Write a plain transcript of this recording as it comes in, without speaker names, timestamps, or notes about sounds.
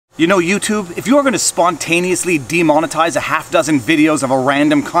You know, YouTube, if you are going to spontaneously demonetize a half dozen videos of a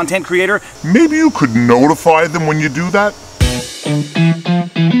random content creator, maybe you could notify them when you do that?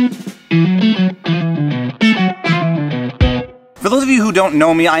 For those of you who don't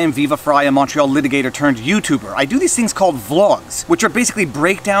know me, I am Viva Frei, a Montreal litigator turned YouTuber. I do these things called vlogs, which are basically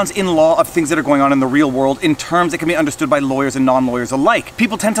breakdowns in law of things that are going on in the real world in terms that can be understood by lawyers and non-lawyers alike.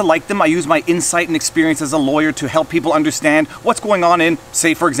 People tend to like them. I use my insight and experience as a lawyer to help people understand what's going on in,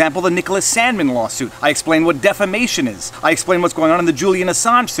 say for example, the Nicholas Sandmann lawsuit. I explain what defamation is. I explain what's going on in the Julian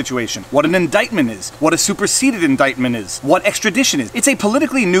Assange situation, what an indictment is, what a superseded indictment is, what extradition is. It's a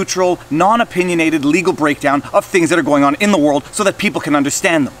politically neutral, non-opinionated legal breakdown of things that are going on in the world so that people can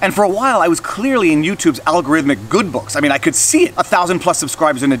understand them. And for a while, I was clearly in YouTube's algorithmic good books. I mean, I could see it. 1,000+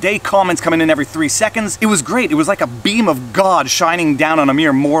 subscribers in a day, comments coming in every 3 seconds. It was great. It was like a beam of God shining down on a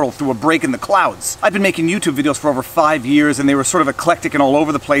mere mortal through a break in the clouds. I've been making YouTube videos for over 5 years, and they were sort of eclectic and all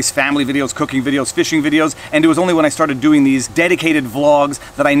over the place. Family videos, cooking videos, fishing videos, and it was only when I started doing these dedicated vlogs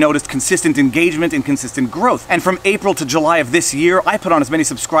that I noticed consistent engagement and consistent growth. And from April to July of this year, I put on as many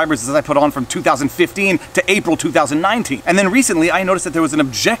subscribers as I put on from 2015 to April 2019. And then recently, I noticed that there was an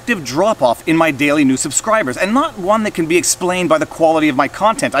objective drop-off in my daily new subscribers, and not one that can be explained by the quality of my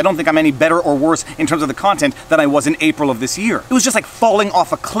content. I don't think I'm any better or worse in terms of the content than I was in April of this year. It was just like falling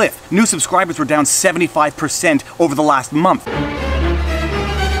off a cliff. New subscribers were down 75% over the last month.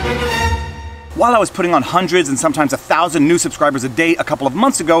 While I was putting on hundreds and sometimes 1,000 new subscribers a day a couple of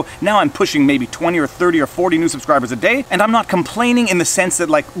months ago, now I'm pushing maybe 20 or 30 or 40 new subscribers a day, and I'm not complaining in the sense that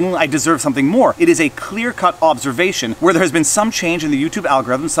like, I deserve something more. It is a clear-cut observation where there has been some change in the YouTube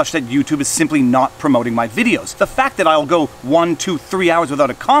algorithm such that YouTube is simply not promoting my videos. The fact that I'll go 1, 2, 3 hours without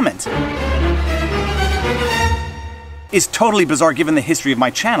a comment is totally bizarre given the history of my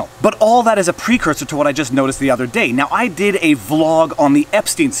channel. But all that is a precursor to what I just noticed the other day. Now, I did a vlog on the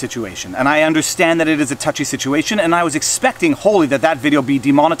Epstein situation, and I understand that it is a touchy situation, and I was expecting wholly that that video be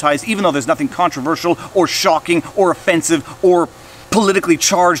demonetized, even though there's nothing controversial or shocking or offensive or politically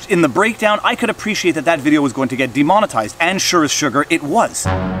charged in the breakdown. I could appreciate that that video was going to get demonetized, and sure as sugar, it was.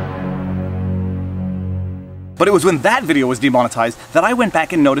 But it was when that video was demonetized that I went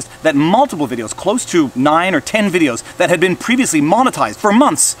back and noticed that multiple videos, close to 9 or 10 videos that had been previously monetized for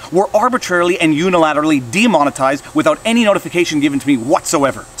months, were arbitrarily and unilaterally demonetized without any notification given to me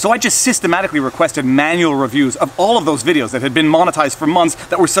whatsoever. So I just systematically requested manual reviews of all of those videos that had been monetized for months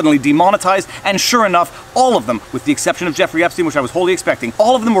that were suddenly demonetized, and sure enough, all of them, with the exception of Jeffrey Epstein, which I was wholly expecting,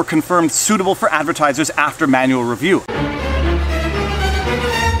 all of them were confirmed suitable for advertisers after manual review.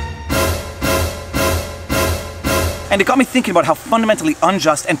 And it got me thinking about how fundamentally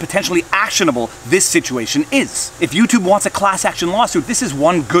unjust and potentially actionable this situation is. If YouTube wants a class action lawsuit, this is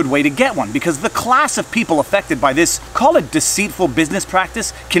one good way to get one, because the class of people affected by this, call it deceitful business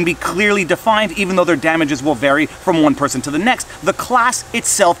practice, can be clearly defined even though their damages will vary from one person to the next. The class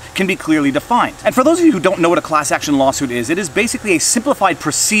itself can be clearly defined. And for those of you who don't know what a class action lawsuit is, it is basically a simplified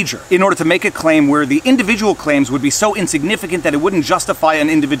procedure in order to make a claim where the individual claims would be so insignificant that it wouldn't justify an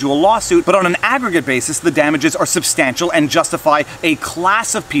individual lawsuit, but on an aggregate basis, the damages are substantial and justify a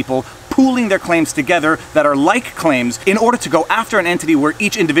class of people pooling their claims together that are like claims in order to go after an entity where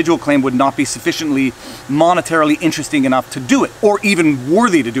each individual claim would not be sufficiently monetarily interesting enough to do it, or even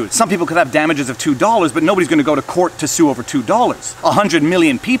worthy to do it. Some people could have damages of $2, but nobody's going to go to court to sue over $2. 100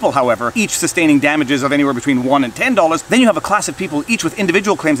 million people, however, each sustaining damages of anywhere between $1 and $10, then you have a class of people each with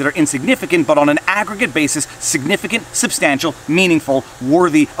individual claims that are insignificant, but on an aggregate basis, significant, substantial, meaningful,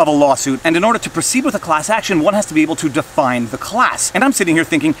 worthy of a lawsuit. And in order to proceed with a class action, one has to be able to define the class. And I'm sitting here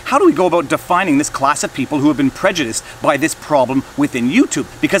thinking, how do we go about defining this class of people who have been prejudiced by this problem within YouTube?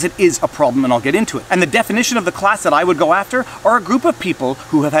 Because it is a problem, and I'll get into it. And the definition of the class that I would go after are a group of people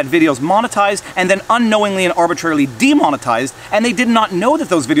who have had videos monetized and then unknowingly and arbitrarily demonetized, and they did not know that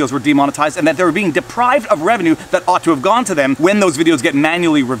those videos were demonetized and that they were being deprived of revenue that ought to have gone to them when those videos get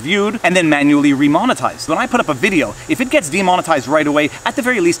manually reviewed and then manually remonetized. When I put up a video, if it gets demonetized right away, at the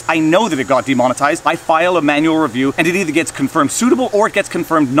very least, I know that it got demonetized. I file a manual review, and it either gets confirmed suitable or it gets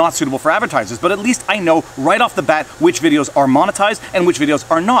confirmed not suitable for advertisers, but at least I know right off the bat which videos are monetized and which videos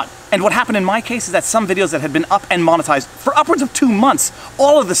are not. And what happened in my case is that some videos that had been up and monetized for upwards of 2 months,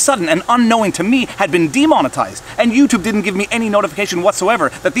 all of a sudden and unknowing to me, had been demonetized. And YouTube didn't give me any notification whatsoever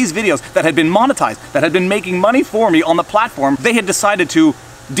that these videos that had been monetized, that had been making money for me on the platform, they had decided to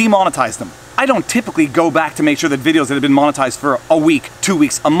demonetize them. I don't typically go back to make sure that videos that have been monetized for a week, 2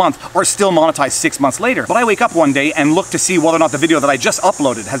 weeks, a month are still monetized 6 months later. But I wake up one day and look to see whether or not the video that I just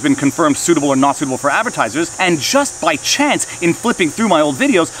uploaded has been confirmed suitable or not suitable for advertisers, and just by chance, in flipping through my old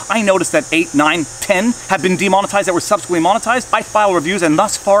videos, I noticed that 8, 9, 10 have been demonetized that were subsequently monetized. I file reviews, and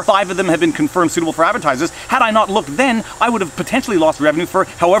thus far, 5 of them have been confirmed suitable for advertisers. Had I not looked then, I would have potentially lost revenue for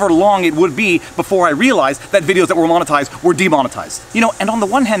however long it would be before I realized that videos that were monetized were demonetized. You know, and on the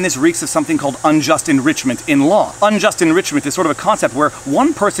one hand, this reeks of something called unjust enrichment in law. Unjust enrichment is sort of a concept where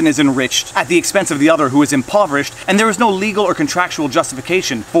one person is enriched at the expense of the other who is impoverished, and there is no legal or contractual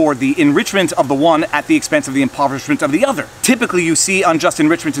justification for the enrichment of the one at the expense of the impoverishment of the other. Typically, you see unjust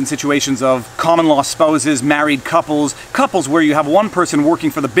enrichment in situations of common law spouses, married couples where you have one person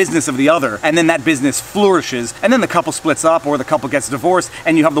working for the business of the other, and then that business flourishes, and then the couple splits up or the couple gets divorced,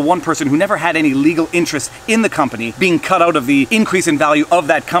 and you have the one person who never had any legal interest in the company being cut out of the increase in value of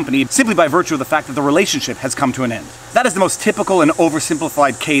that company simply by virtue of the fact that the relationship has come to an end. That is the most typical and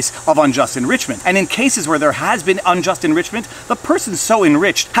oversimplified case of unjust enrichment. And in cases where there has been unjust enrichment, the person so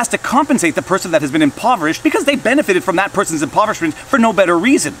enriched has to compensate the person that has been impoverished because they benefited from that person's impoverishment for no better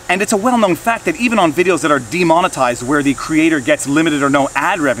reason. And it's a well-known fact that even on videos that are demonetized where the creator gets limited or no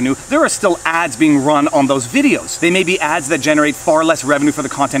ad revenue, there are still ads being run on those videos. They may be ads that generate far less revenue for the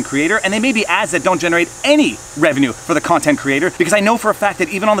content creator, and they may be ads that don't generate any revenue for the content creator, because I know for a fact that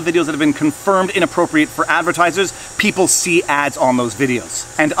even on the videos that have been confirmed inappropriate for advertisers, people see ads on those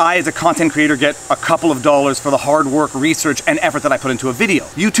videos. And I, as a content creator, get a couple of dollars for the hard work, research, and effort that I put into a video.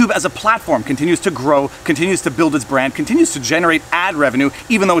 YouTube as a platform continues to grow, continues to build its brand, continues to generate ad revenue,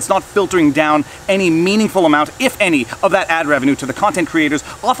 even though it's not filtering down any meaningful amount, if any, of that ad revenue to the content creators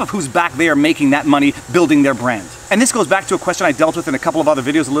off of whose back they are making that money building their brand. And this goes back to a question I dealt with in a couple of other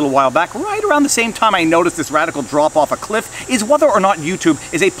videos a little while back, right around the same time I noticed this radical drop off a cliff, is whether or not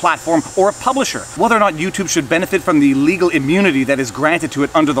YouTube is a platform or a publisher. Whether or not YouTube should benefit from the legal immunity that is granted to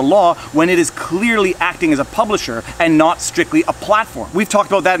it under the law when it is clearly acting as a publisher and not strictly a platform. We've talked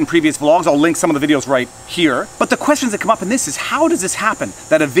about that in previous vlogs. I'll link some of the videos right here. But the questions that come up in this is, how does this happen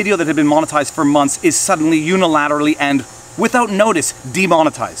that a video that had been monetized for months is suddenly unilaterally and without notice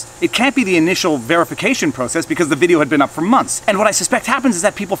demonetized? It can't be the initial verification process because the video had been up for months. And what I suspect happens is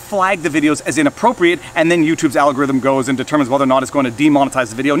that people flag the videos as inappropriate, and then YouTube's algorithm goes and determines whether or not it's going to demonetize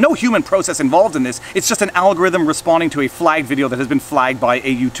the video. No human process involved in this. It's just an algorithm responding to a flagged video that has been flagged by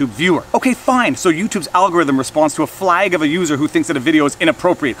a YouTube viewer. Okay, fine. So YouTube's algorithm responds to a flag of a user who thinks that a video is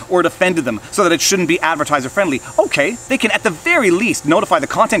inappropriate or it offended them so that it shouldn't be advertiser friendly. Okay, they can at the very least notify the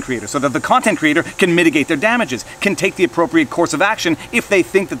content creator so that the content creator can mitigate their damages, can take the appropriate course of action if they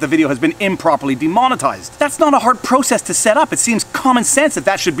think that the video has been improperly demonetized. That's not a hard process to set up. It seems common sense that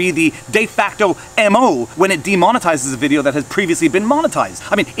that should be the de facto MO when it demonetizes a video that has previously been monetized.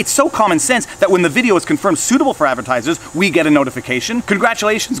 I mean, it's so common sense that when the video is confirmed suitable for advertisers, we get a notification.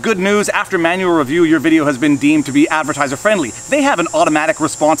 Congratulations, good news, after manual review, your video has been deemed to be advertiser friendly. They have an automatic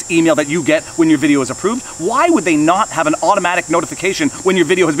response email that you get when your video is approved. Why would they not have an automatic notification when your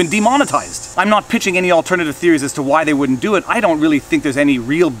video has been demonetized? I'm not pitching any alternative theories as to why they wouldn't do it. I don't really think there's any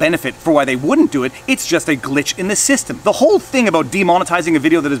real benefit for why they wouldn't do it. It's just a glitch in the system. The whole thing about demonetizing a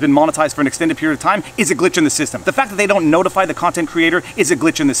video that has been monetized for an extended period of time is a glitch in the system. The fact that they don't notify the content creator is a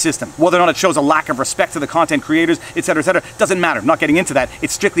glitch in the system. Whether or not it shows a lack of respect to the content creators, etc., doesn't matter. I'm not getting into that.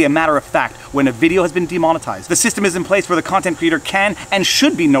 It's strictly a matter of fact. When a video has been demonetized, the system is in place where the content creator can and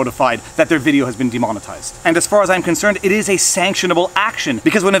should be notified that their video has been demonetized. And as far as I'm concerned, it is a sanctionable action,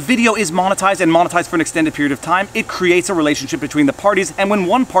 because when a video is monetized and monetized for an extended period of time, it creates a relationship between the parties, and when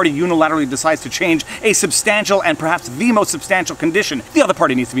one party unilaterally decides to change a substantial and perhaps the most substantial condition, the other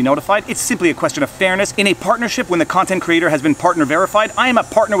party needs to be notified. It's simply a question of fairness. In a partnership, when the content creator has been partner verified, I am a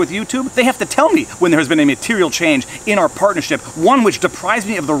partner with YouTube. They have to tell me when there has been a material change in our partnership, one which deprives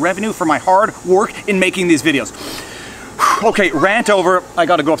me of the revenue for my hard work in making these videos. Okay, rant over. I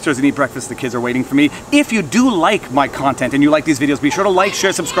gotta go upstairs and eat breakfast. The kids are waiting for me. If you do like my content and you like these videos, be sure to like,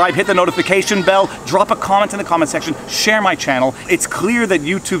 share, subscribe, hit the notification bell, drop a comment in the comment section, share my channel. It's clear that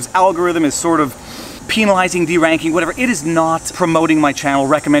YouTube's algorithm is sort of penalizing, deranking, whatever. It is not promoting my channel,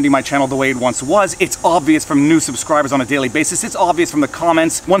 recommending my channel the way it once was. It's obvious from new subscribers on a daily basis. It's obvious from the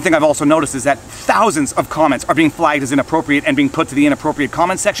comments. One thing I've also noticed is that thousands of comments are being flagged as inappropriate and being put to the inappropriate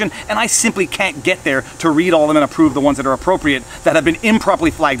comment section, and I simply can't get there to read all of them and approve the ones that are appropriate that have been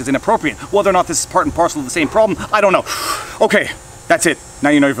improperly flagged as inappropriate. Whether or not this is part and parcel of the same problem, I don't know. Okay, that's it.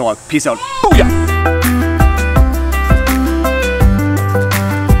 Now you know your vlog. Peace out. Booyah!